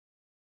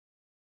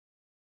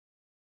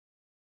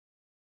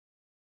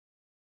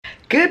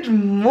Good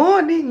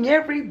morning,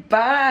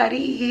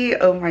 everybody.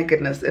 Oh my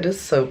goodness, it is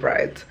so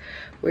bright.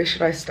 Where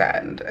should I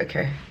stand?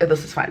 Okay,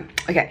 this is fine.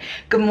 Okay,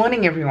 good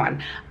morning,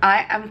 everyone.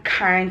 I am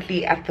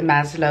currently at the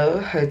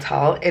Maslow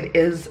Hotel. It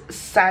is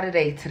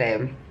Saturday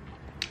today.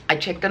 I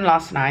checked in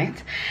last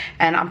night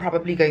and I'm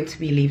probably going to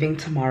be leaving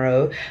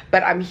tomorrow,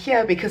 but I'm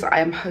here because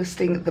I am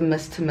hosting the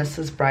Mr.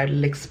 Mrs.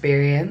 Bridal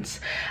Experience.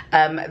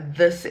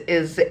 This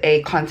is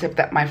a concept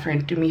that my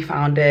friend Dumi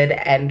founded,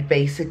 and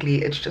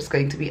basically it's just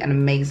going to be an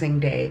amazing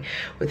day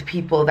with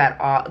people that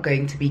are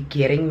going to be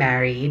getting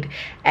married,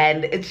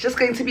 and it's just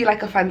going to be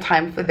like a fun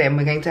time for them.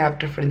 We're going to have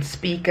different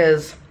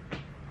speakers.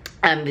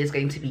 There's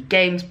going to be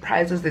games,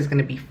 prizes, there's going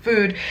to be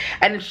food,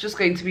 and it's just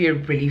going to be a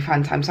really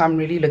fun time. So I'm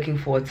really looking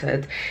forward to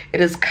it. It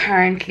is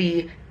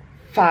currently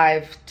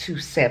 5 to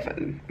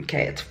 7.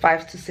 Okay, it's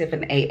 5 to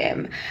 7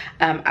 a.m.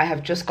 I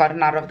have just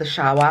gotten out of the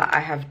shower. I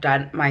have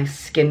done my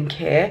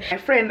skincare. My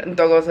friend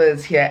Ndogozo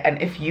is here,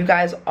 and if you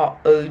guys are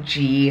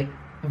OG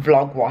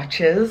vlog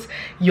watchers,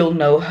 you'll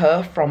know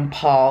her from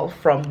Paul,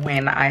 from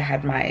when I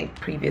had my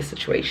previous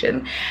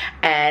situation.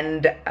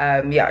 And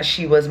yeah,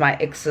 she was my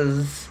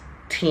ex's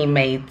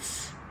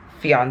teammate's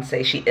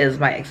fiance. She is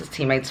my ex's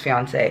teammate's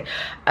fiance,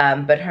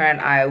 but her and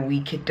I,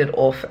 we kicked it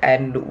off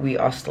and we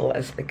are still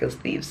as thick as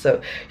thieves.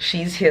 So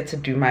she's here to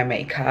do my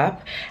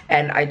makeup,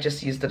 and I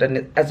just used it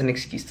as an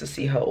excuse to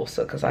see her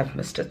also because I've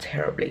missed her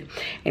terribly.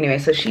 Anyway,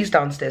 so she's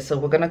downstairs, so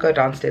we're gonna go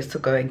downstairs to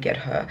go and get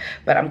her,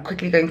 but I'm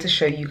quickly going to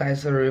show you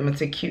guys the room.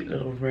 It's a cute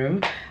little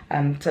room.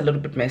 It's a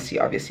little bit messy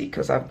obviously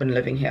because I've been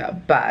living here,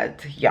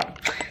 but yeah.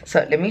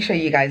 So let me show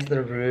you guys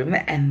the room,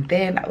 and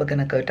then we're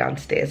gonna go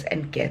downstairs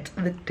and get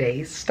the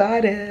day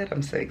started.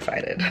 I'm so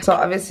excited. So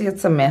obviously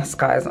it's a mess,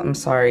 guys. I'm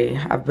sorry.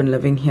 I've been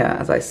living here,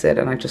 as I said,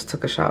 and I just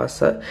took a shower.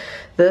 So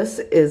this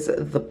is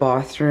the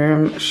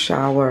bathroom,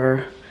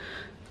 shower,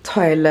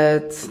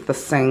 toilet, the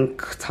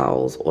sink,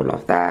 towels, all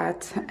of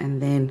that.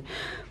 And then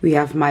we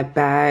have my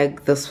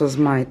bag. This was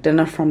my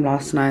dinner from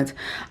last night.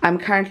 I'm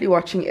currently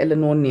watching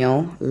Eleanor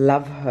Neal.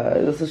 Love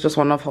her. This is just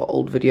one of her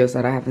old videos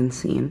that I haven't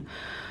seen.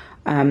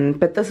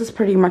 But this is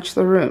pretty much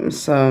the room.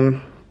 So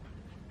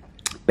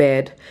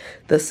bed,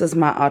 this is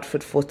my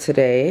outfit for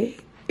today.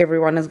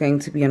 Everyone is going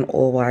to be in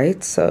all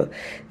white, so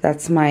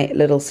that's my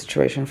little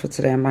situation for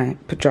today, my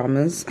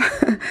pajamas.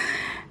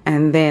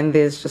 And then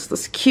there's just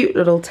this cute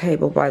little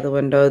table by the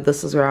window.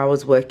 This is where I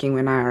was working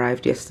when I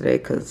arrived yesterday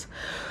because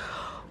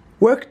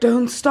work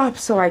don't stop.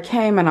 So I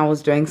came and I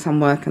was doing some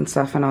work and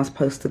stuff, and I was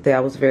posted there.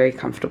 I was very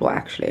comfortable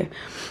actually.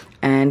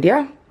 And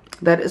yeah,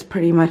 that is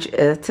pretty much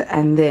it.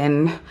 And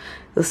then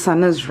the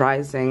sun is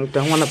rising.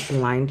 Don't want to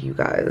blind you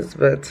guys,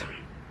 but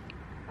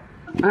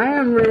I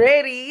am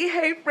ready.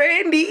 Hey,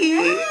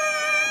 Brandy.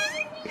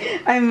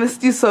 I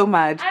missed you so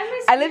much.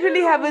 I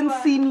literally haven't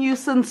seen you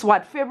since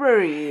what,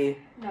 February?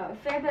 No,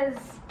 Feb is,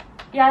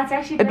 yeah, it's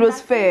actually, it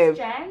was Feb.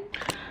 Jan.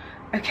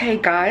 Okay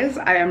guys,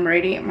 I am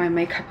ready. My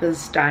makeup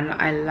is done.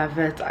 I love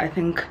it. I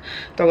think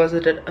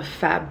Dogozo did a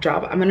fab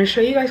job. I'm gonna show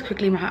you guys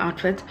quickly my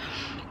outfit,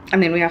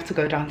 and then we have to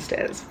go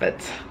downstairs,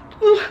 but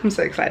ooh, I'm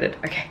so excited.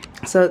 Okay,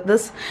 so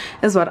this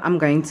is what I'm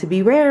going to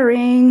be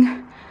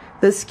wearing.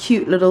 This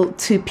cute little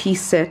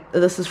two-piece set.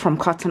 This is from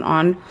Cotton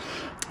On.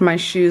 My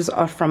shoes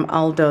are from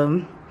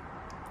Aldo.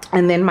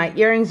 And then my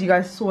earrings you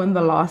guys saw in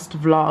the last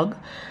vlog.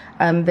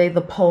 They're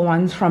the pearl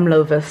ones from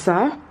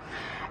Lovelies.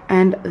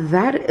 And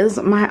that is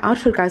my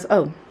outfit, guys.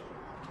 Oh.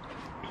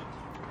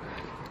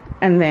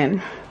 And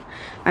then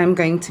I'm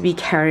going to be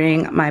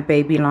carrying my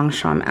baby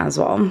Longchamp as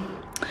well.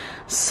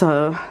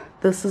 So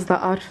this is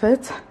the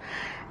outfit,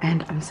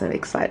 and I'm so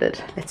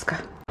excited. Let's go.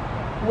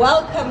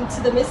 Welcome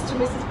to the Mr. and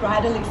Mrs.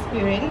 Bridal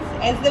Experience.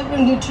 As they've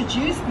been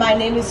introduced, my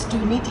name is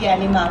Dumi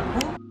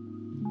Maku.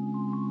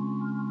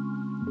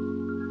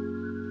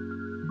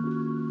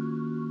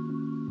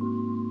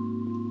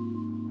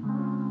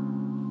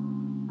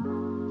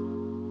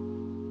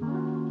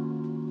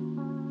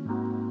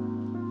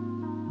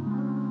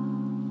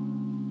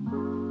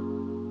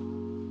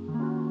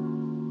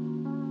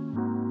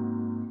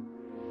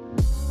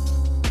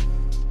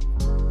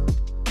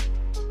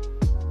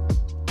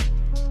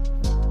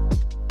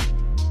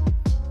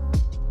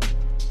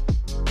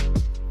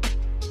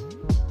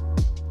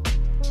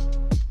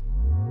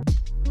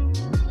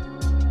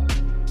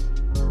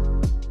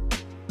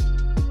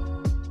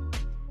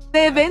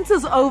 The event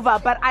is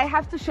over, but I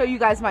have to show you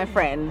guys my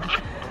friend.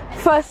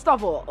 First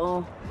of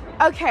all,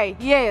 okay,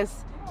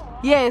 yes,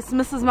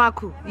 Mrs.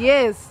 Maku,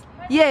 yes.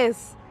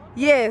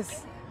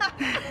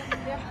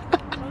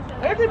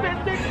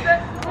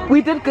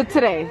 We did good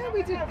today. Yeah,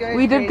 we did good.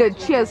 We did good.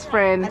 Cheers,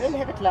 friend. I didn't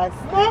have a glass.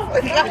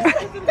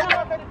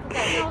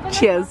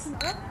 Cheers.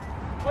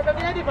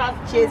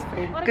 Cheers,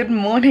 friend. Good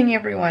morning,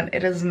 everyone.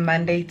 It is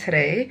Monday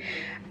today.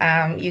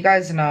 You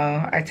guys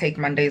know I take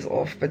Mondays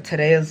off, but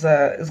today is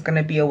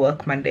gonna be a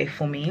work Monday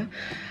for me.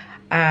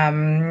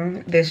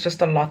 There's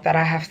just a lot that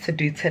I have to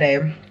do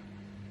today.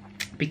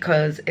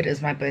 because it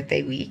is my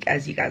birthday week,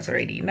 as you guys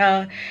already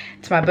know.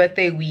 It's my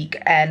birthday week,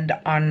 and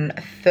on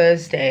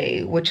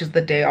Thursday, which is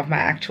the day of my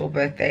actual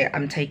birthday,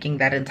 I'm taking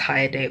that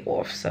entire day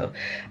off, so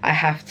I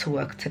have to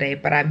work today.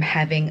 But I'm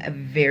having a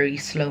very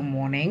slow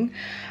morning.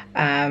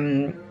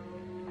 I'm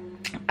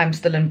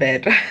still in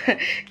bed.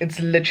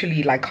 It's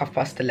literally like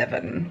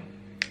 11:30.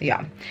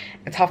 Yeah,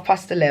 it's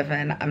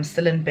 11:30. I'm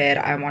still in bed.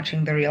 I'm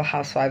watching The Real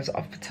Housewives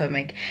of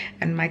Potomac,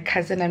 and my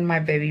cousin and my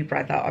baby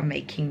brother are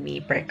making me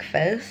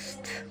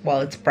breakfast.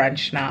 Well, it's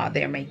brunch now.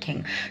 They're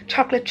making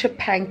chocolate chip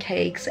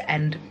pancakes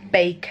and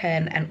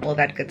bacon and all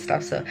that good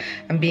stuff, so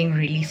I'm being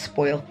really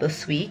spoiled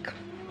this week.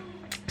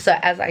 So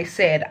as I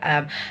said,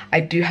 I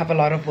do have a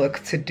lot of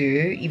work to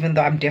do, even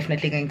though I'm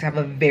definitely going to have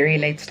a very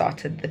late start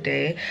to the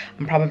day.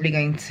 I'm probably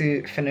going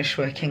to finish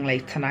working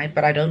late tonight,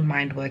 but I don't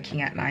mind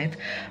working at night.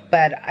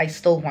 But I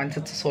still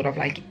wanted to sort of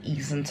like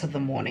ease into the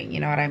morning, you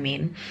know what I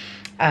mean?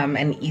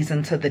 And ease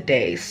into the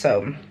day.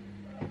 So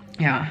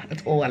yeah,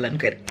 it's all well and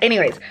good.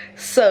 Anyways,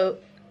 so,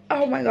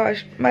 oh my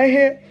gosh, my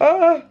hair,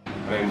 oh.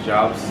 My name's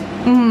Jobs.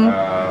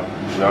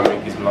 We're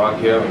Minky's vlog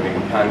here. We're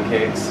making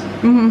pancakes.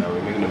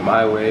 We're making it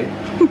my way.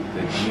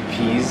 The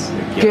GPs,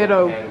 the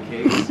ghetto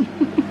pancakes.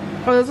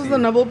 Oh, this is the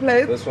noble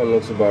plate? This one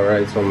looks about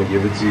right, so I'm gonna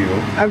give it to you.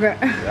 Okay.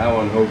 That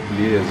one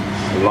hopefully has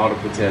a lot of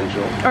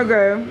potential.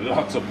 Okay.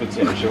 Lots of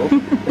potential.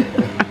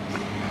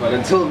 But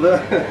until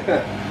then,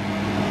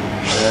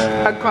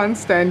 I can't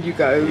stand you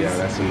guys. Yeah,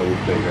 that's a noble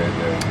plate right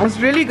there. It's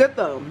really good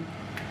though.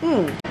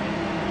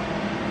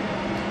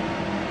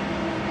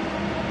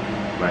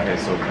 My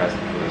hair's so classic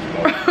for this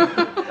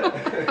morning.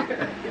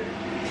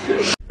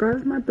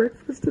 Guys, my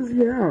breakfast is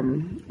here.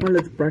 Well,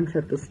 it's brunch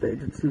at this stage.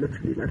 It's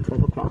literally like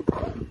 12 o'clock.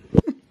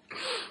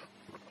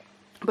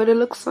 But it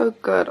looks so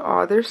good.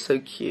 Oh, they're so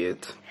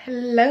cute.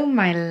 Hello,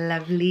 my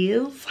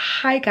lovelies.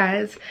 Hi,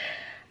 guys.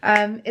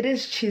 It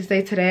is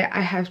Tuesday today.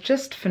 I have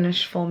just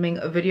finished filming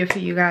a video for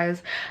you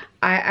guys.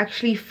 I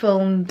actually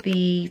filmed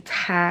the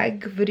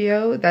tag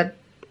video that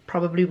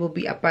probably will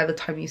be up by the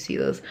time you see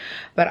this,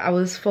 but I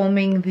was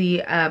filming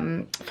the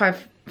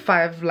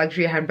five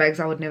luxury handbags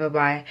I would never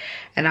buy,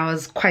 and I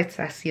was quite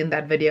sassy in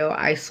that video.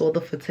 I saw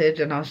the footage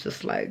and I was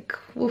just like,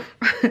 woof.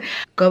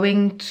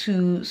 Going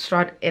to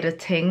start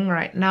editing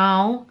right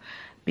now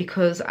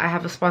because I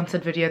have a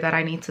sponsored video that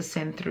I need to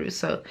send through,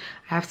 so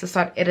I have to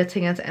start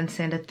editing it and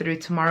send it through.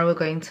 Tomorrow we're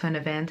going to an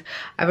event.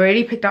 I've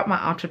already picked out my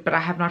outfit, but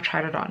I have not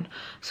tried it on,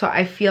 so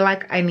I feel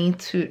like I need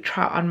to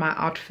try on my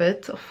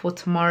outfit for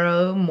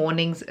tomorrow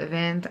morning's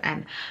event,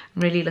 and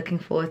I'm really looking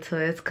forward to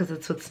it because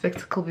it's with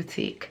Spectacle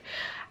Boutique.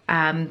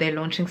 They're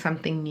launching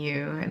something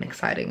new and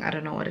exciting. I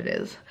don't know what it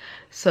is,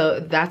 so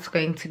that's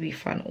going to be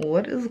fun.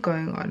 What is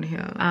going on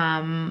here?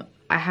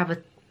 I have a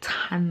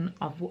ton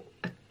of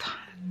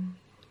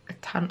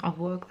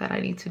work that I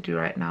need to do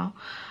right now.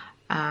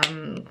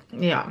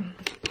 Yeah,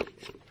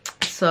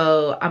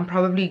 so I'm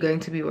probably going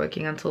to be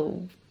working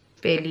until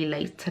fairly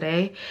late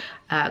today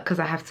because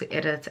I have to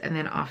edit, and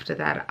then after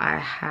that I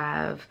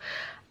have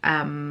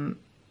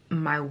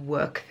my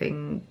work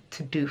thing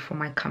to do for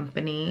my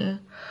company.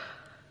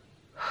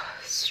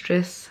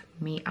 Stress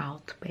me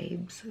out,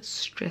 babes.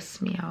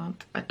 Stress me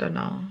out. I don't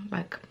know,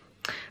 like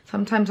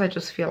sometimes I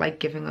just feel like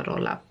giving it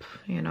all up,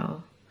 you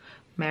know,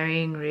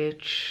 marrying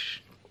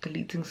rich,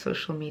 deleting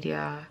social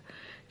media,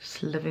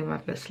 just living my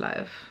best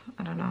life.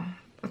 I don't know,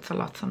 it's a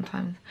lot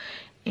sometimes.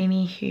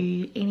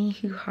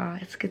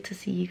 Anywho, it's good to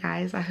see you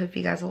guys. I hope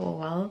you guys are all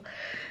well.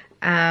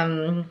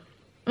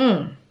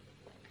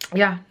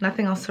 Yeah,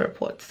 nothing else to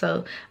report,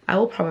 so I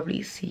will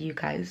probably see you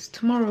guys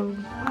tomorrow.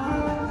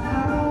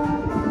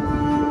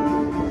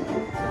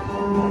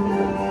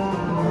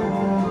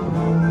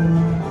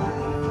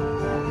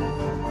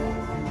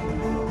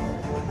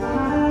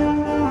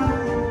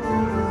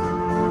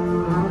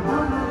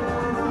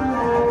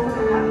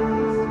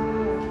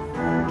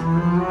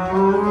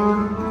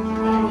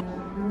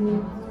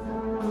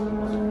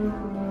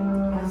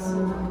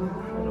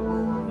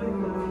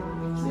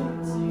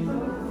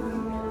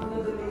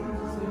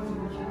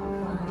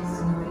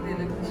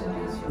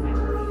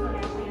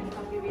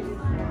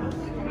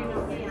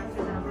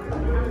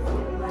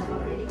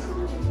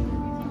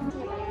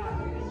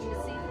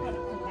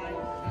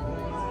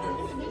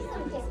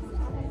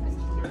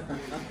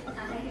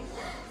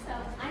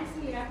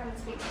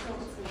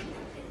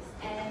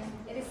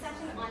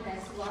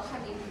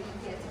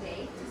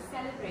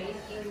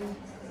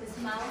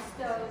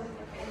 milestone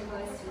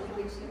anniversary,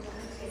 which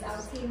is our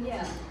 10th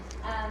year.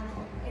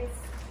 It's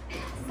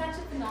such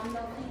a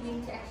phenomenal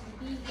feeling to actually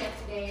be here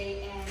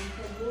today and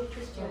to walk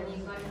this journey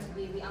and got into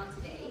where we are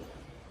today.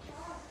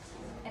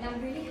 And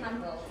I'm really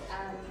humbled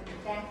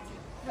that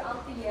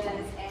throughout the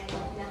years and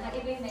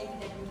however it may be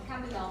that we've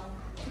come along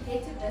to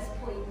get to this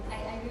point,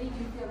 I really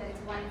do feel that it's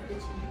a wonderful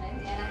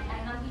achievement, and I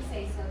humbly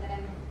say so that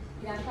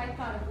I'm quite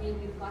proud of where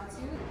we've got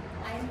to.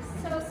 I am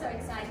so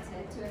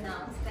excited to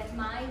announce that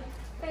my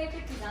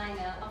favorite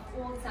designer of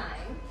all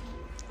time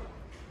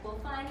will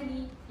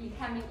finally be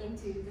coming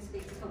into the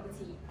Spectacle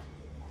Boutique.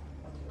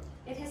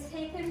 It has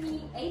taken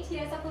me 8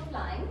 years of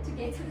applying to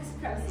get to this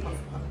process,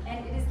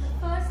 and it is the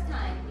first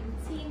time in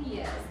 10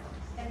 years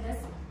that this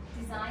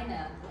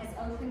designer has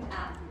opened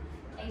up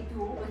a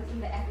door within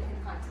the African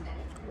continent.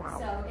 Wow.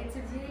 So it's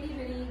a really,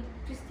 really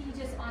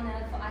prestigious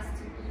honor for us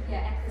to be here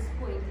at this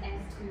point and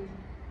to,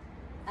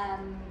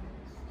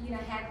 you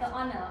know, have the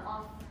honor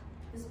of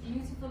this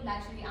beautiful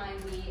luxury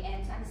eyewear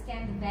and to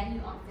understand the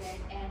value of that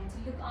and to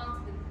look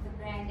after the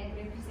brand and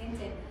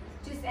represent it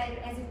just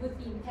as it would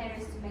be in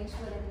Paris, to make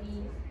sure that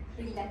we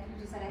bring that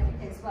through to South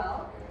Africa as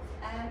well.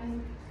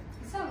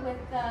 So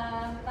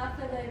without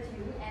further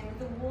ado and with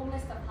the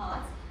warmest of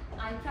hearts,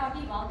 I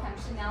proudly welcome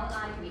Chanel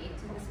Eyewear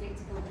to the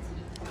Spectacle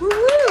Boutique.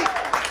 Woo-hoo!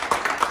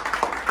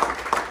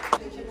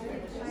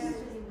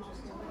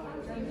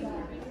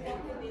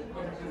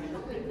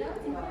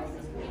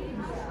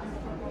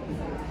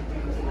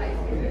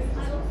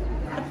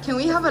 Can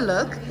we have a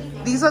look?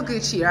 These are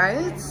Gucci,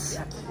 right?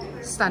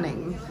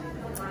 Stunning.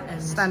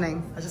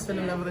 Stunning. I just fell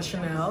in love with the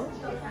Chanel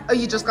Oh,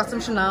 you just got some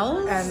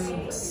Chanel?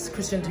 and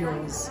Christian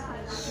Dior's.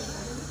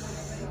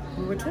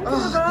 We were talking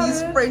about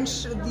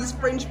these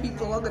French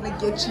people are gonna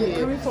get They're you.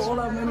 coming for all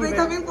our money. They're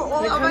coming for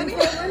all our money.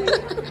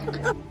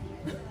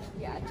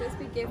 Yeah, just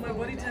be careful. My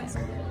body tense.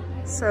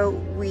 So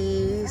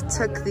we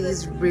took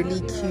these really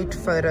cute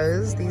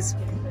photos, these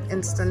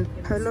instant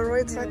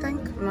Polaroids, I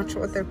think. I'm not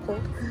sure what they're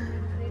called.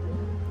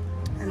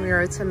 And we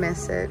wrote a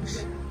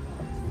message.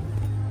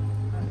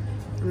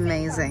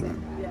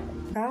 Amazing.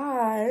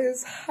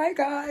 Guys, hi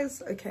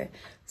guys. Okay,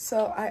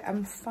 so I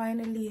am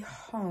finally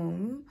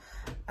home.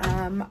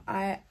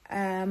 I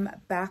am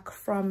back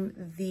from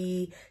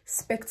the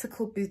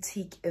Spectacle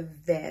Boutique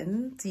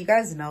event. You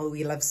guys know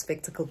we love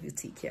Spectacle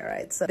Boutique here,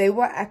 right? So they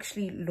were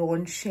actually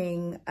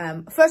launching,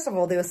 first of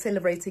all, they were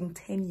celebrating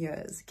 10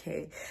 years,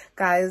 okay?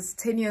 Guys,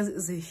 10 years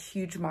is a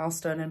huge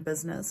milestone in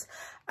business,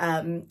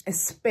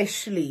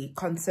 especially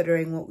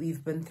considering what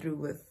we've been through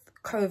with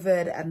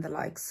COVID and the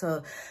like.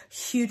 So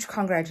huge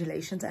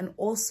congratulations. And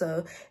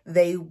also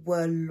they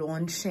were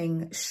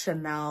launching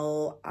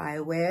Chanel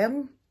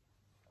eyewear.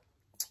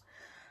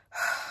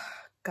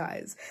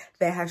 Guys,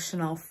 they have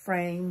Chanel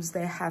frames,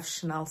 they have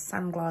Chanel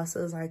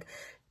sunglasses. Like,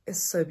 it's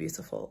so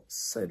beautiful,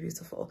 so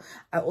beautiful.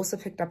 I also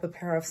picked up a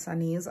pair of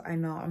sunnies. I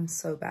know, I'm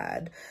so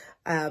bad.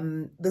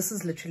 This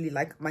is literally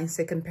like my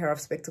second pair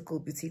of Spectacle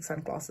Boutique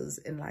sunglasses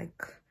in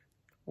like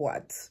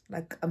what,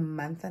 like a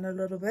month and a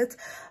little bit.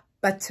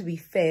 But to be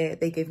fair,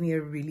 they gave me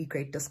a really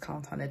great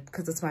discount on it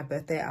because it's my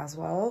birthday as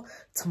well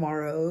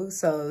tomorrow.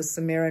 So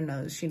Samira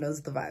knows, she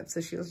knows the vibe. So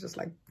she was just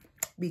like,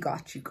 we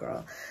got you,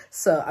 girl.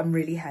 So I'm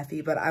really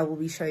happy, but I will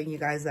be showing you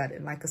guys that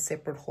in like a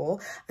separate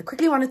haul. I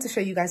quickly wanted to show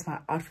you guys my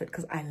outfit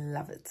because I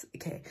love it.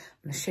 Okay,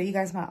 I'm gonna show you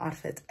guys my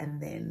outfit and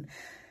then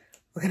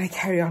we're gonna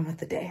carry on with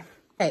the day.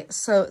 Okay,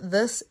 so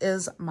this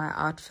is my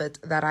outfit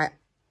that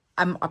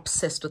I'm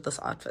obsessed with this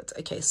outfit.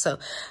 Okay, so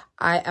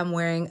I am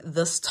wearing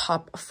this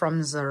top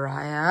from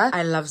Zariah.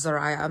 I love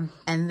Zariah.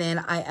 And then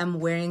I am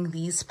wearing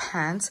these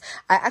pants.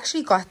 I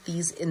actually got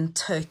these in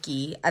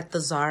Turkey, at the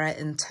Zara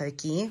in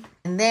Turkey.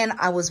 And then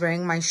I was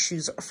wearing my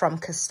shoes from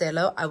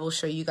Castello. I will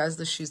show you guys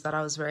the shoes that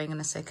I was wearing in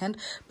a second.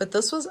 But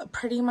this was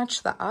pretty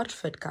much the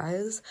outfit,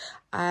 guys.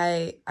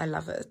 I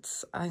love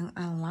it. I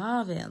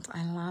love it.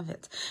 I love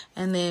it.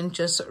 And then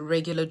just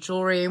regular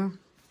jewelry.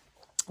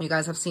 You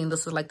guys have seen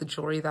this is like the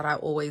jewelry that I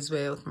always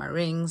wear with my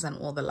rings and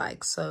all the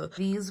like. So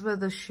these were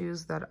the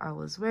shoes that I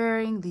was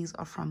wearing. These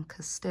are from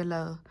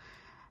Castello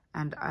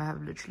and I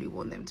have literally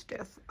worn them to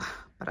death,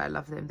 but I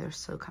love them. They're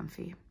so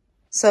comfy.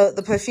 So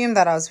the perfume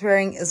that I was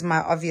wearing is my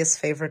obvious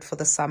favorite for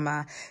the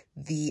summer,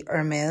 the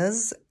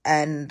Hermes.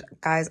 And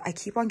guys, I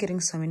keep on getting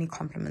so many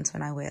compliments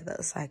when I wear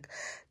this. Like,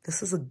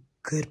 this is a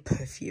good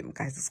perfume,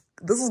 guys.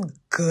 This is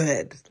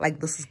good. Like,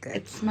 this is good.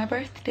 It's my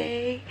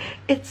birthday.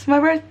 It's my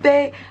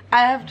birthday.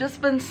 I have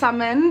just been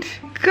summoned.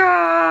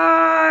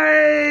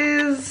 Guys.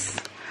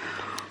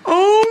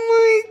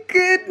 Oh my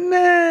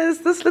goodness.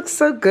 This looks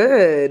so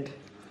good.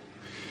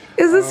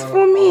 Is this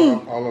for me?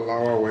 I'll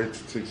allow our waiter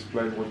to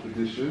explain what the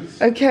dish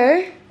is.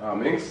 Okay.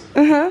 Mix.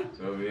 Uh-huh.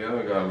 So over here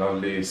we got a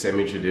lovely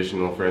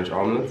semi-traditional French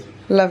omelet.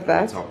 Love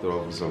that. Topped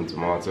off with some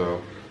tomato,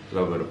 a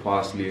little bit of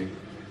parsley,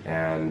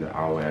 and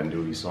our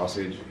andouille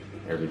sausage.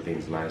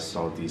 Everything's nice,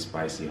 salty,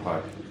 spicy,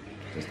 hot,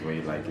 just the way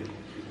you like it.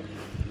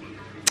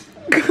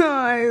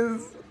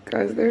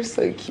 Guys, they're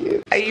so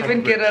cute. I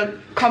even get a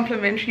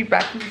complimentary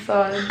back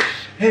massage.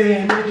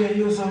 Hey, nigga,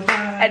 you so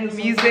fine. And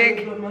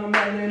music.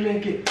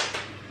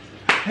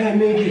 Hey,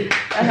 Minky.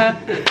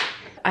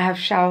 I have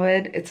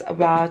showered. It's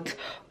about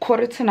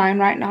 8:45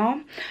 right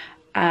now.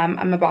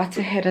 I'm about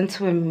to head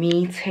into a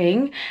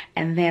meeting,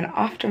 and then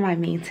after my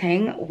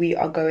meeting we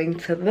are going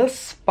to the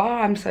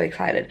spa. I'm so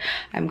excited.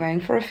 I'm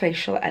going for a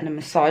facial and a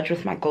massage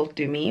with my girl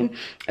Dumi.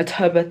 It's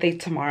her birthday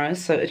tomorrow,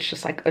 so it's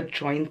just like a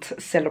joint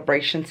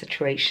celebration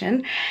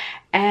situation,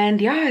 and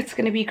yeah, it's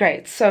gonna be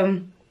great. So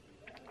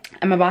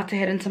I'm about to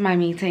head into my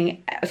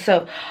meeting.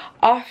 So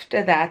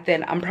after that,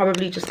 then I'm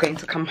probably just going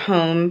to come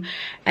home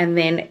and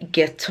then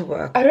get to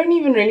work. I don't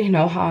even really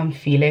know how I'm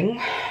feeling.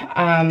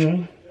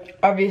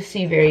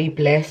 Obviously very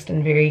blessed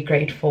and very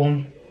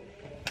grateful,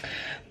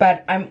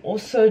 but I'm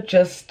also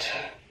just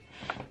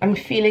I'm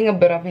feeling a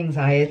bit of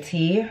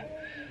anxiety.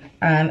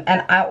 And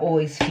I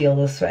always feel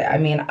this way. I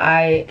mean,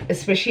 I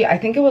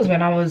think it was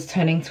when I was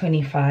turning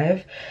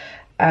 25.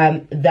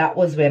 That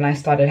was when I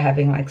started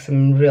having like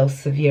some real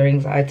severe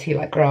anxiety,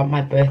 like around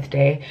my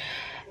birthday.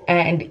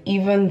 And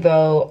even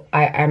though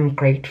I am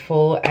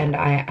grateful and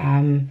I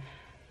am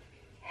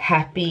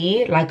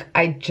happy, like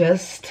I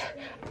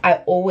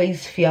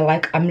always feel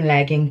like I'm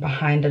lagging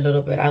behind a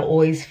little bit. I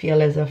always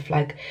feel as if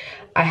like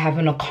I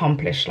haven't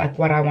accomplished like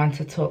what I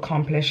wanted to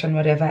accomplish and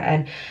whatever.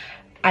 And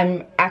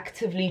I'm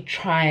actively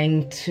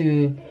trying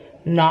to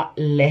not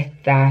let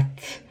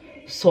that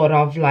sort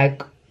of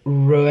like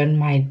ruin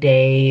my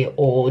day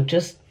or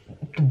just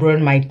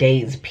ruin my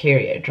days,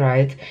 period,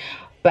 right?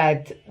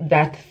 But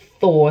that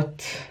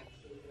thought,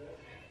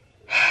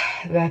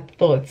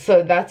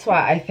 so that's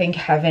why I think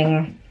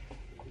having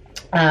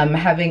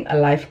a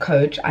life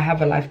coach, I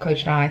have a life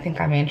coach now, I think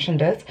I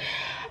mentioned it,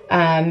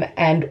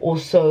 and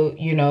also,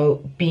 you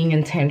know, being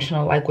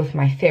intentional like with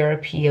my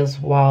therapy as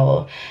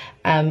well,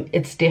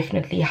 it's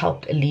definitely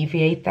helped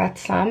alleviate that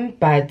some,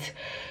 but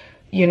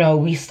you know,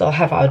 we still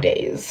have our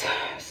days.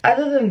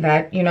 Other than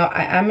that, you know,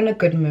 I am in a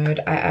good mood,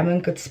 I am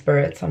in good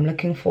spirits, I'm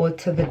looking forward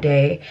to the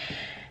day,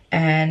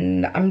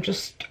 and I'm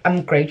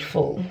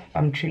grateful.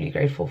 I'm truly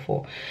grateful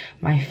for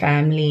my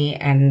family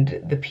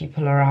and the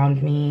people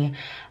around me,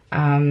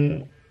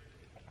 and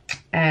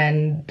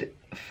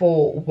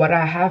for what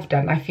I have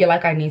done. I feel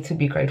like I need to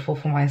be grateful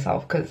for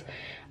myself because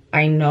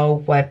I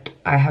know what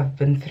I have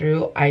been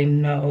through. I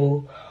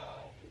know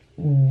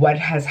what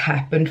has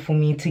happened for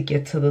me to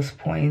get to this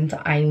point.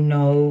 I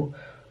know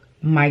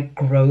my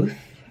growth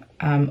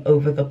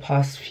over the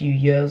past few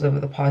years, over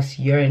the past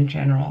year in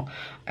general,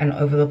 and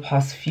over the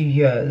past few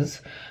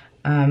years.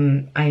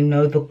 I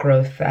know the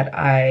growth that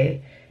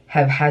I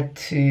have had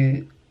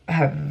to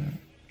have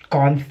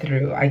gone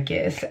through, I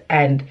guess,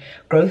 and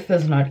growth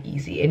is not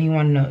easy.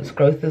 Anyone knows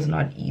growth is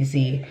not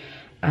easy.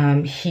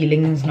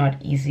 Healing is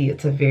not easy.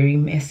 It's a very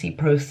messy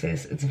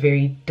process. It's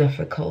very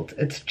difficult.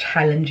 It's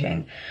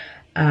challenging.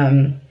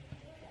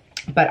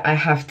 But I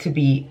have to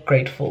be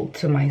grateful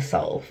to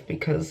myself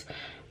because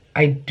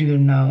I do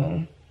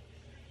know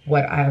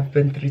what I have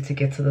been through to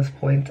get to this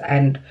point.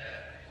 And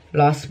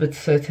last but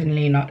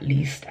certainly not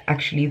least,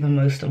 actually the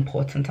most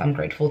important, I'm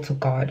grateful to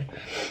God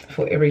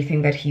for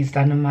everything that he's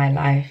done in my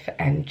life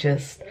and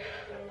just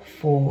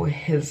for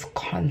his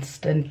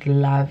constant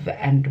love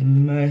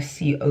and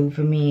mercy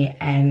over me.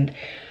 And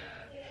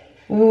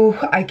ooh,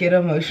 I get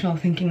emotional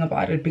thinking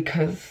about it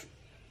because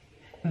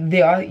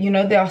there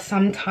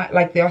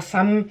are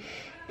some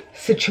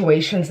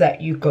situations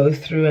that you go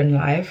through in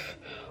life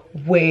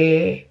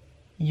where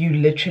you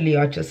literally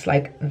are just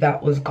like,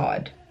 that was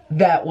God.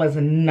 That was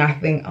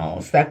nothing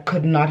else. That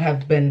could not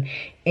have been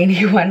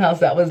anyone else.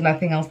 That was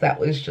nothing else.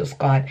 That was just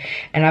God.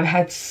 And I've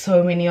had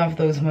so many of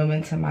those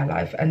moments in my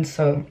life. And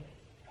so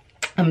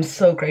I'm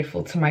so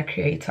grateful to my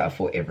creator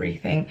for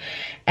everything.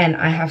 And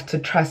I have to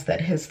trust that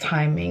his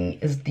timing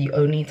is the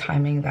only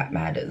timing that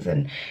matters.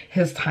 And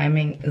his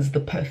timing is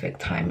the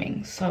perfect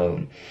timing.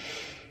 So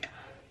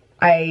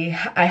I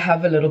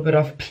have a little bit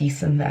of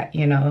peace in that,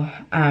 you know.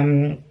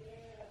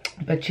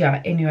 But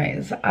yeah,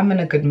 anyways, I'm in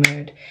a good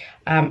mood.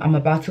 I'm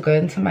about to go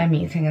into my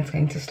meeting. It's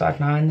going to start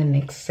now in the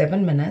next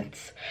 7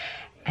 minutes.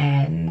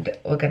 And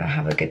we're going to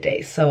have a good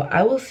day. So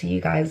I will see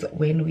you guys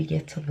when we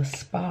get to the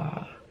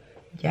spa.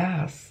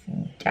 Yes,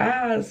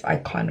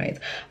 I can't wait.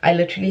 I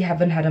literally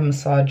haven't had a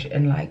massage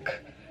in like,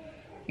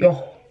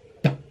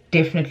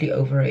 definitely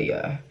over a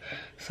year.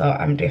 So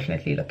I'm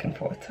definitely looking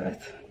forward to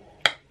it.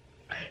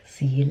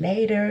 See you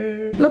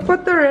later. Look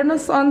what the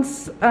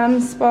Renaissance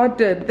spa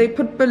did. They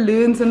put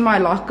balloons in my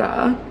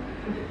locker.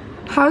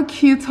 How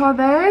cute are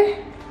they?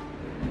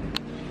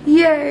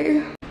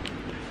 Yay.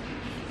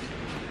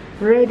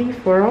 Ready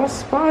for our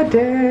spa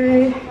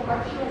day.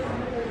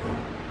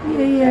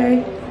 Yay,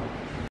 yay.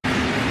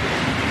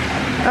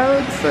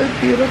 Oh, it's so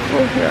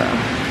beautiful here.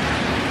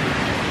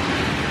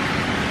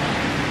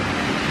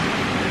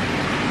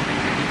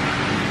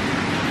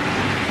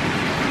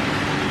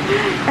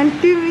 And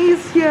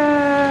Timmy's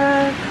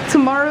here.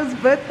 Tomorrow's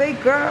birthday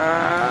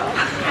girl.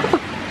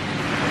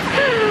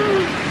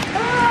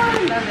 Oh,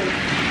 I love it.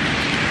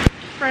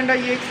 Friend, are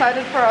you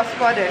excited for our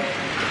spa day?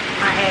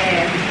 I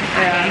am.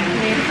 I'm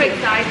super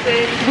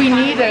excited. We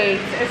need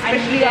it,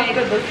 especially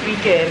after this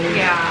weekend.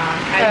 Yeah,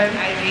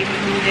 I really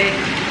need it.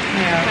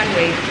 Yeah. Can't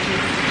wait.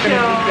 It's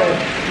gonna be good.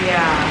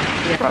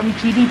 Yeah. From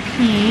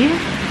GDP,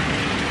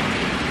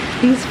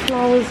 these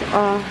flowers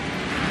are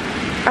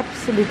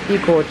absolutely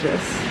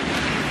gorgeous.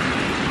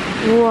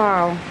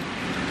 Wow.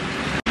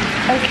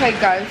 Okay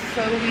guys,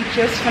 so we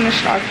just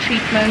finished our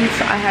treatments.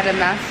 I had a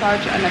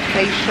massage and a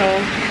facial,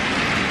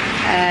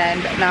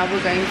 and now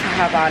we're going to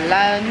have our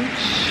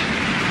lunch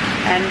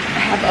and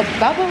have a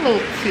bubble or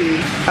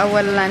two.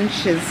 Our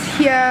lunch is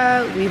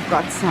here. We've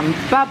got some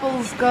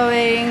bubbles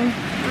going,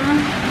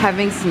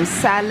 having some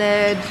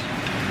salad.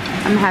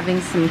 I'm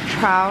having some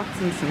trout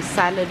and some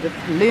salad with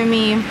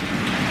halloumi,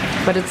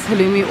 but it's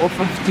halloumi off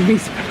of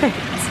Timmy's plate.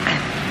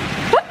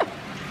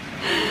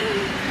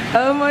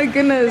 Oh my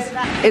goodness.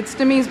 It's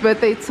Demi's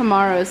birthday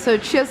tomorrow. So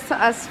cheers to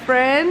us,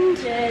 friend.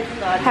 Cheers,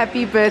 God.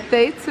 Happy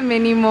birthday to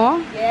many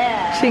more.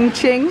 Yeah. Ching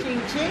ching.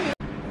 Ching ching.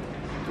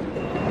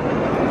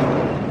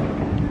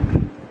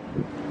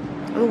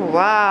 Oh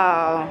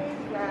wow.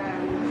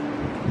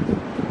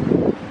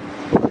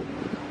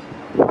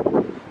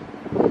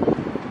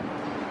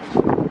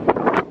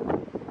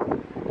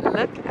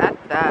 Look at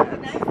that.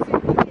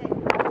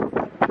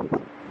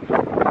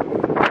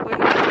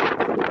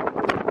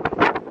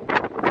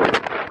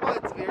 Oh,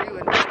 it's very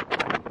windy.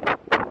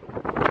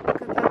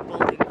 Look at that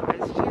building,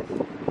 guys. Jeez.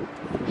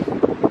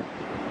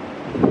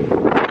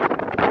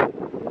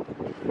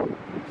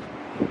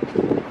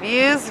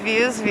 Views,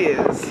 views,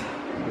 views.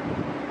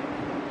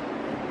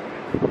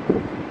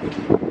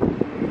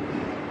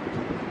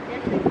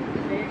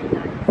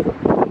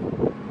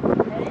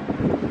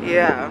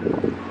 Yeah.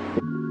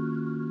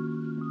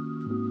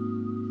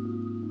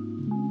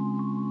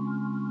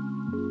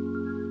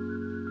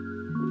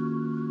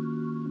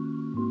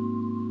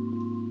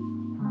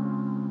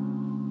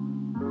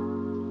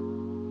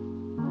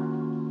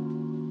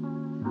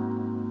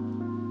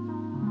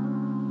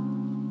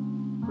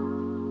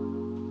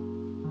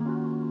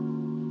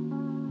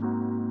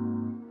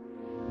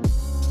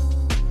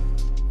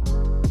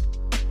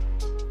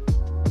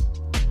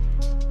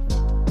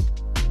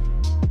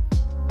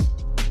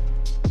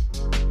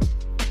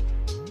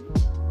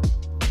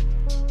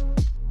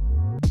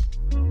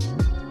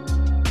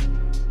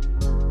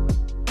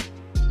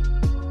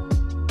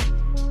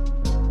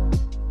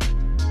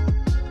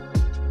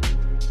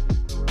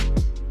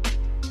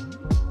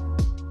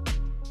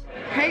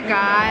 Hey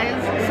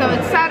guys, so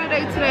it's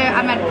Saturday today.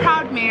 I'm at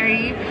Proud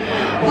Mary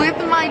with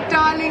my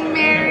darling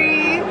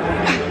Mary.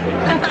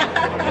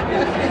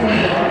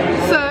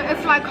 So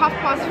it's like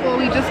 4:30.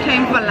 We just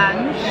came for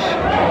lunch.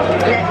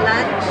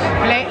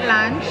 Late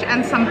lunch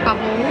and some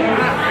bubbles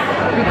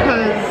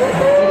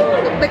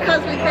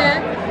Because we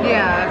can.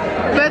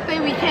 yeah, birthday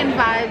weekend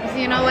vibes.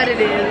 You know what it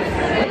is.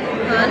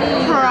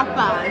 Honey.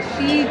 Proper.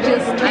 She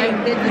just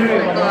came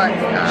through.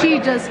 She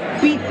just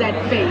beat that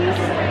face.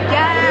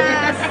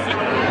 Yes.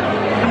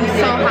 I'm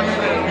so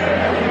hungry.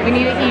 We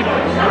need to eat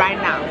right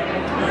now.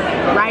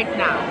 Right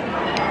now.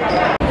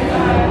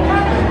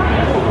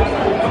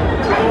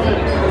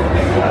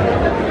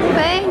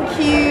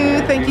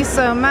 Thank you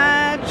so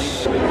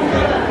much.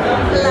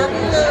 Love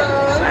you.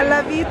 I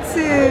love you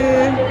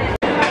too.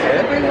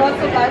 Bring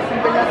lots of ice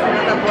and bring us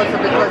another bottle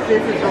because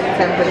this is room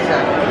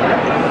temperature.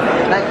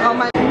 Like how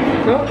much?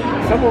 No,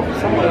 some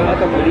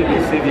other money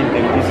is saving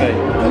them beside.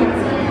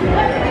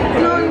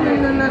 No.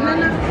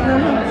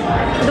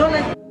 Don't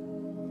let.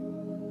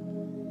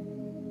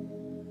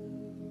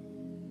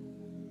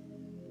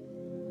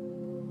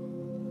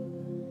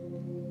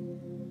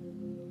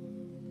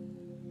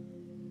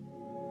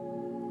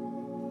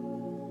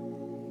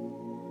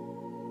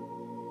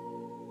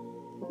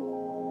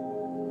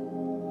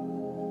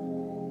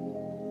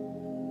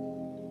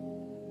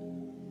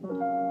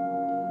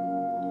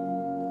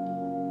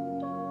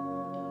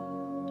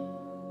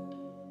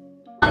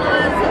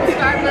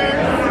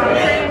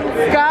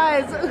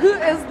 Guys, who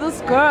is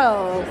this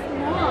girl?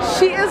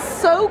 She is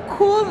so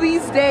cool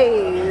these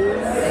days.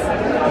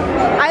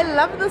 I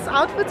love this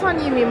outfit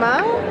on you,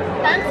 Mima.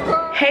 Thanks,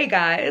 girl. Hey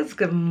guys,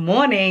 good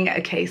morning.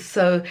 Okay,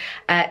 so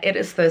it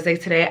is Thursday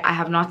today. I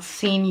have not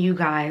seen you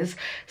guys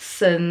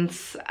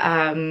since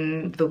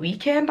the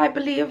weekend, I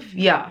believe.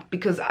 Yeah,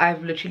 because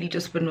I've literally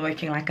just been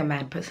working like a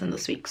mad person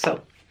this week.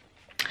 So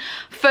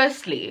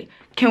firstly,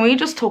 can we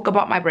just talk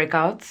about my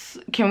breakouts?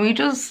 Can we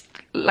just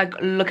like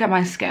look at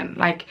my skin?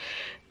 Like,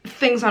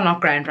 things are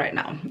not grand right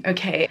now.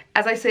 Okay,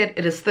 as I said,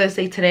 it is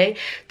Thursday today.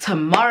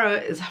 Tomorrow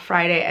is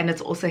Friday, and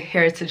it's also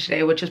Heritage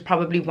Day, which is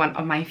probably one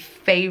of my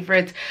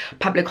favorite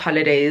public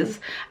holidays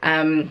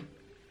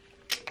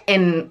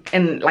in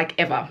like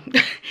ever.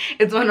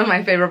 It's one of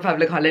my favorite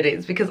public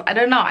holidays because I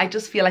don't know, I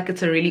just feel like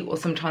it's a really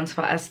awesome chance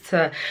for us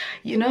to,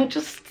 you know,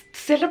 just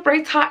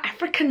celebrate our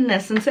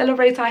Africanness and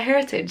celebrate our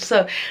heritage.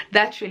 So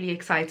that's really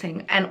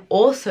exciting. And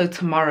also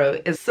tomorrow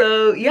is,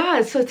 so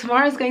yeah, so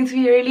tomorrow is going to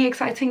be a really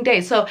exciting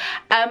day. So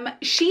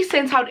she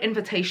sent out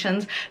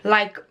invitations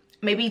like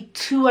maybe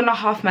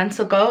 2.5 months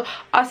ago.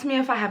 Ask me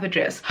if I have a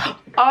dress,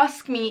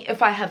 ask me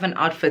if I have an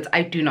outfit.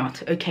 I do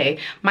not. Okay,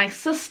 my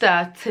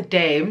sister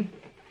today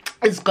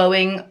is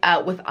going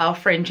with our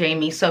friend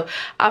Jamie. So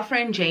our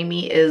friend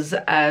Jamie is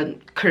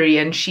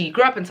Korean. She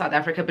grew up in South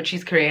Africa, but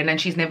she's Korean, and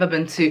she's never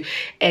been to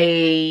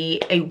a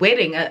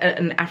wedding,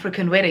 an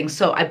African wedding.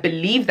 So I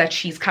believe that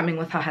she's coming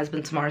with her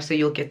husband tomorrow, so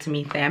you'll get to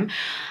meet them.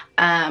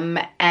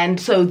 And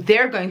so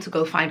they're going to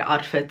go find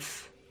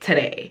outfits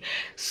today.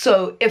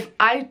 So if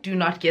I do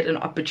not get an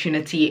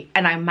opportunity,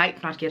 and I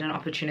might not get an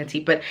opportunity,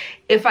 but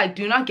if I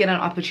do not get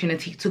an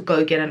opportunity to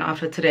go get an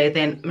outfit today,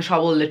 then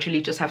Michelle will literally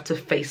just have to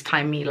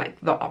FaceTime me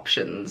like the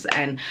options,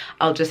 and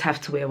I'll just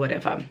have to wear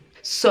whatever.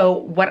 So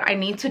what I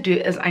need to do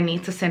is I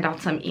need to send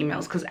out some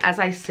emails, because as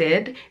I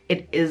said,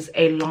 it is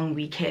a long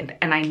weekend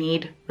and I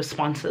need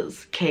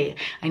responses. Okay,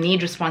 I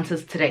need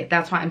responses today.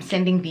 That's why I'm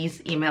sending these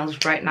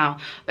emails right now,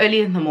 early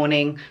in the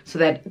morning, so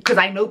that, because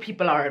I know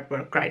people are at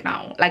work right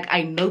now. Like,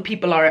 I know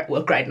people are at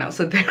work right now,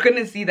 so they're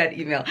gonna see that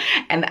email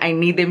and I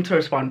need them to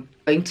respond.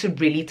 I'm going to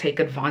really take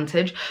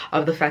advantage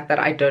of the fact that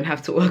I don't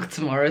have to work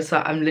tomorrow,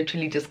 so I'm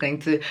literally just going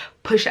to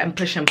push and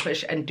push and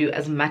push and do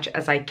as much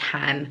as I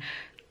can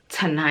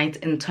tonight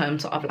in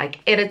terms of like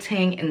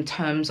editing, in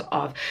terms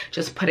of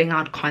just putting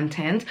out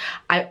content.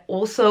 I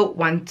also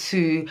want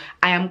to,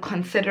 I am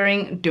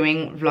considering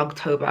doing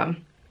Vlogtober.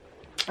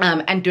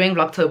 And doing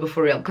Vlogtober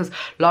for real, because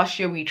last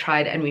year we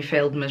tried and we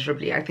failed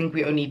miserably. I think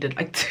we only did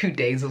like 2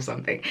 days or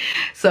something.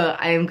 So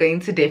I am going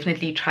to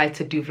definitely try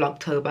to do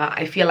Vlogtober.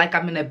 I feel like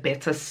I'm in a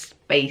better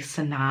space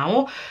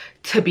now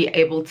to be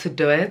able to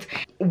do it.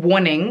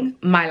 Warning,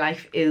 my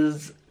life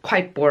is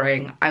quite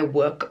boring. I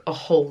work a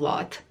whole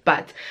lot,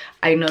 but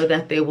I know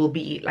that there will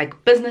be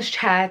like business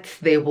chats,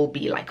 there will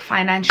be like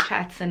finance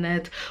chats in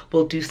it.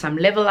 We'll do some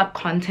level up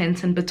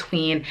content in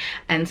between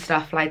and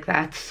stuff like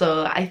that.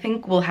 So I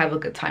think we'll have a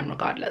good time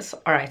regardless.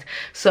 All right,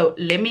 so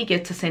let me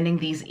get to sending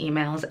these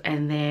emails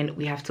and then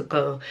we have to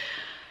go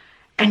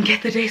and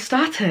get the day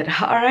started.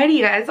 Alrighty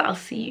you guys, I'll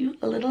see you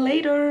a little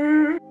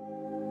later.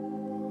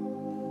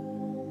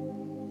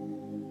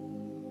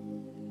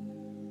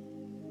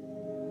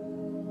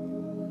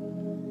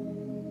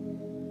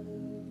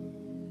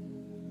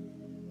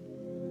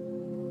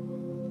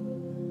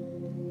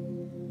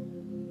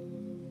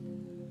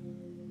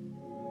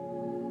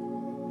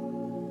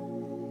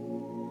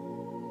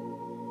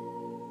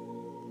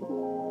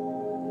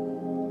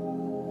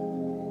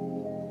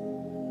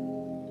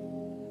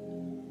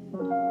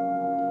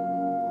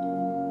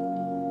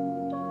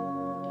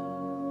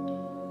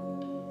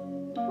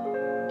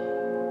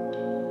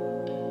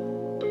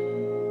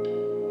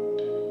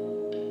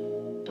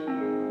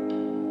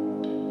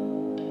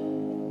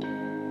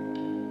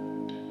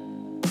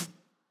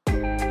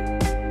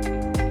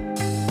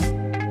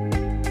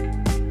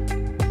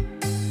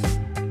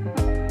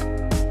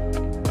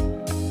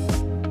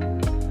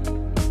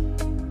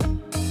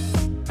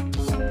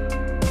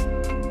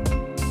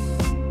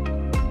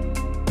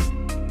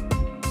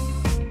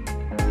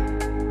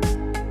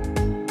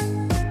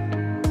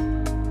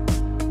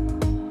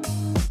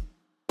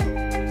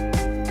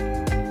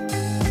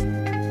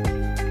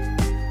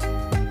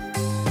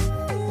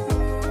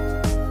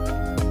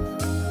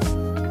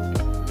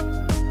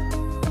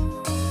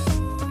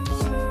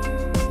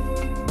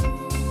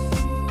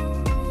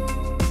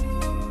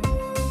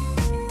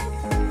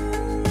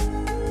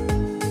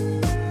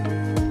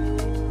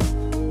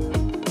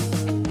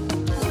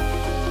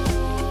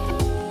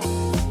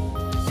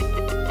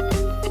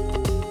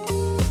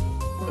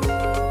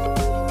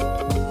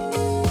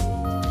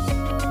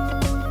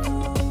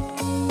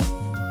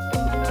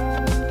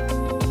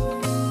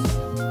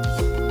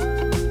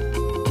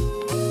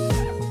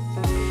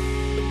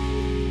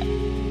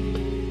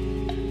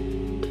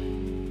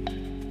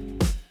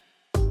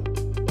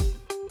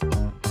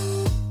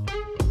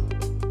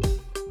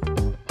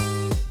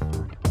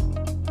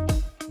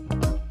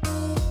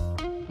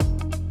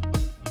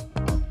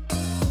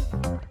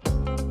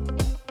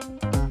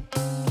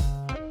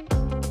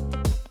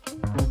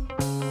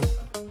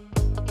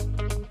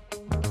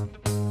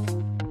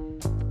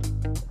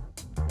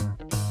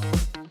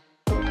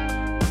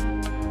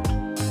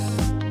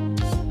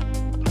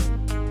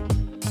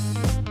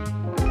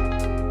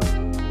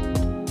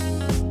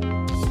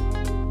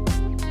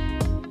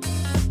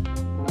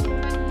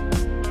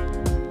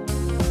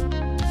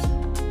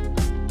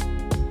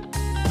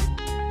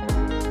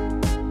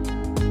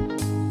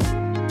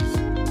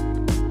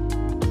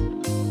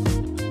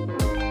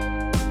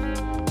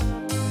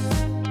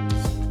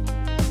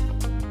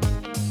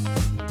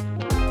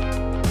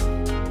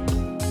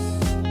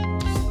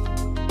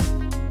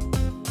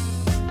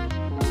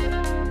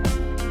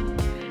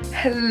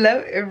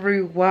 Hello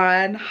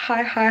everyone,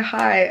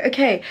 hi.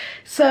 Okay,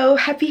 so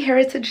happy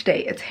Heritage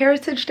Day. It's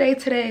Heritage Day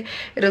today.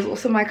 It is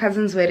also my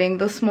cousin's wedding.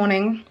 This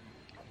morning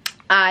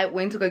I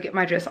went to go get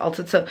my dress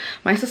altered. So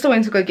my sister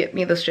went to go get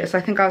me this dress. I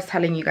think I was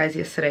telling you guys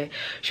yesterday.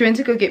 She went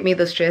to go get me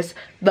this dress.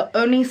 The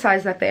only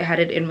size that they had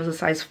it in was a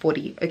size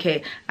 40.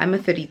 Okay, I'm a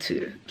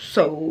 32.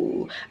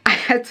 So I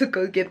had to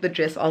go get the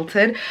dress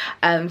altered.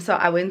 So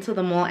I went to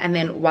the mall, and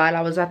then while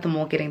I was at the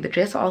mall getting the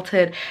dress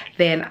altered,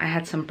 then I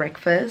had some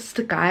breakfast,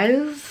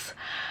 guys.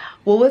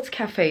 Woolworths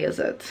Cafe is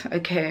it?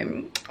 Okay,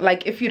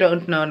 like if you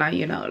don't know now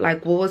you know.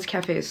 Like Woolworths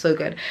Cafe is so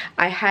good.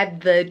 I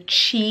had the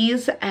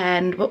cheese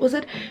and what was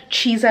it?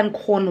 Cheese and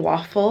corn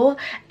waffle,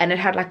 and it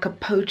had like a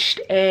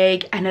poached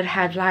egg, and it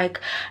had like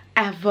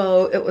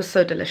avo. It was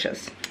so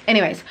delicious.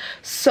 Anyways,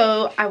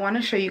 so I want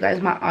to show you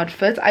guys my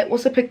outfits. I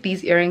also picked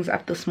these earrings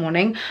up this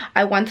morning.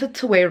 I wanted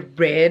to wear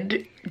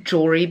red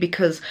jewelry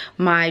because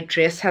my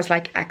dress has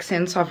like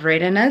accents of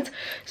red in it.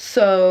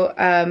 So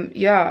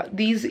yeah,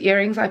 these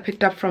earrings I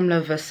picked up from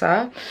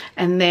Lovisa,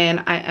 and then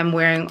I am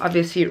wearing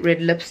obviously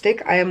red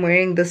lipstick. I am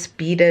wearing this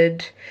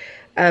beaded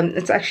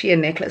It's actually a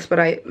necklace, but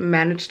I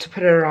managed to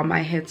put it around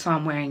my head, so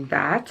I'm wearing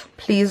that.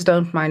 Please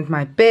don't mind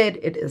my bed,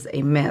 it is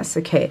a mess.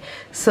 Okay,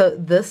 so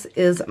this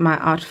is my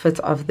outfit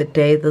of the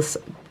day, this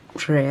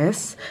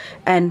dress.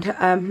 And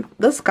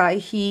this guy,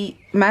 he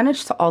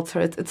managed to alter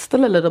it. It's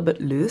still a little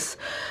bit loose,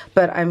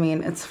 but I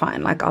mean, it's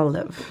fine, like I'll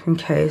live.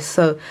 Okay,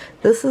 so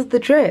this is the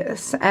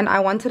dress, and I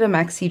wanted a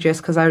maxi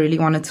dress because I really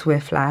wanted to wear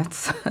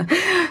flats.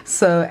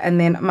 So, and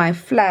then my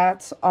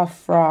flats are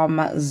from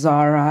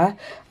Zara.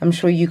 I'm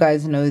sure you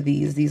guys know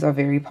these are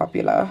very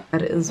popular.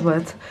 That is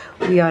what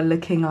we are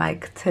looking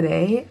like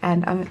today,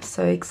 and I'm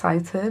so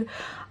excited.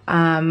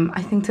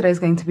 I think today's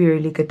going to be a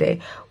really good day.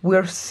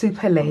 We're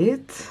super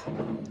late.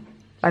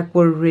 Like,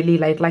 we're really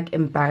late, like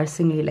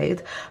embarrassingly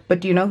late. But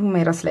do you know who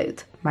made us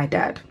late? My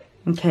dad.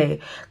 Okay,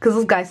 because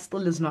this guy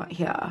still is not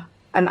here,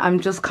 and I'm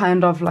just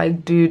kind of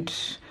like, dude,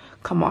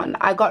 come on.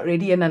 I got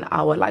ready in an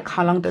hour. Like,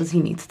 how long does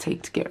he need to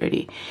take to get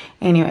ready?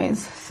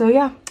 Anyways, so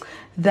yeah,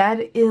 that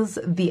is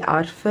the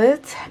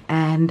outfit,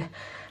 and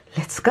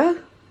let's go.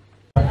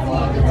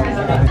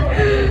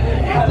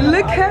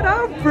 Look at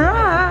our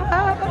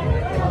bride.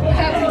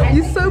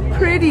 You're so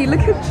pretty.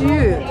 Look at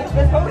you.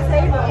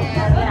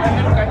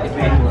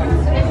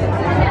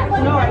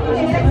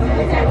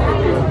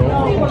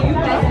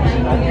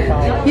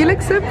 You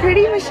look so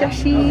pretty,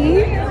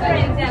 Mishashi.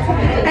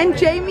 And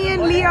Jamie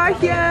and Lee are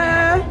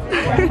here.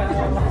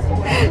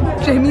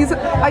 Jamie's.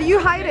 Are you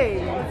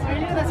hiding?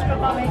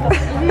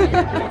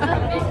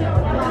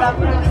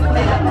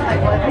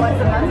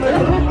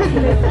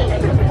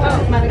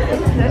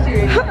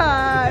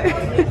 Hi.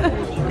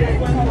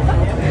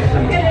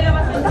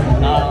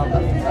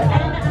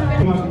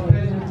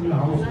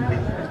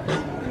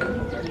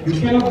 You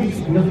cannot be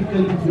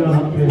significant if you are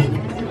not present.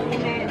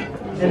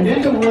 And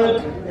then the word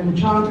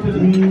enchanted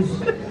means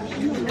to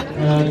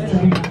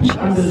be put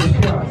under the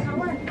spell.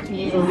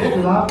 So that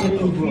love that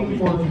you feel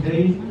for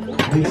today,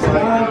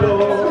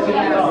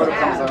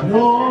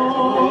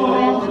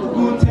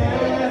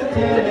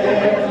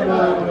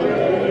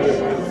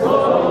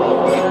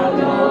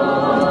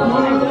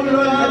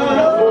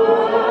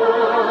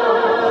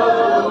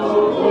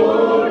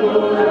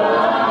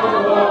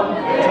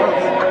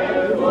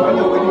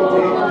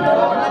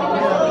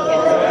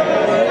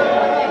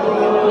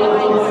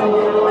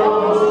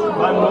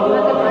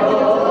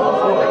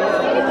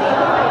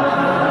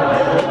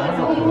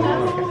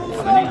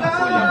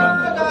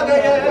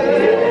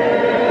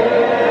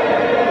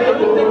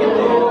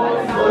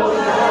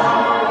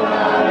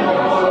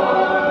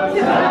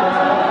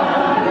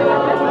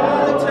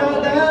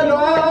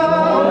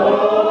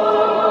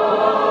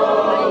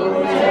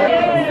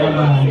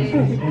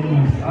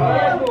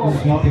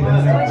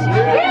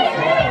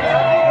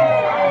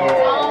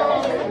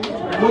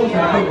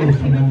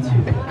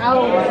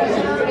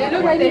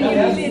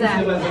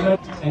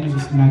 and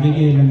just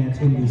navigate and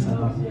attend this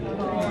about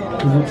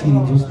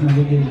just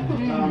navigate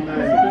and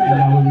I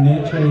will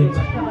nurture it.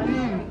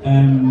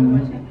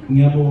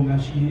 Ngiyabonga,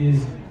 she is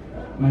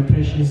my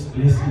precious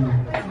blessing.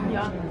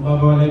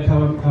 Baba like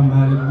how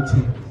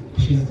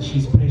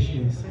she's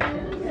precious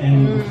and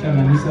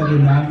Lisa the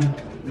Nami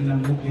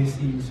will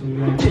blessing, so we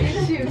are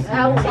precious.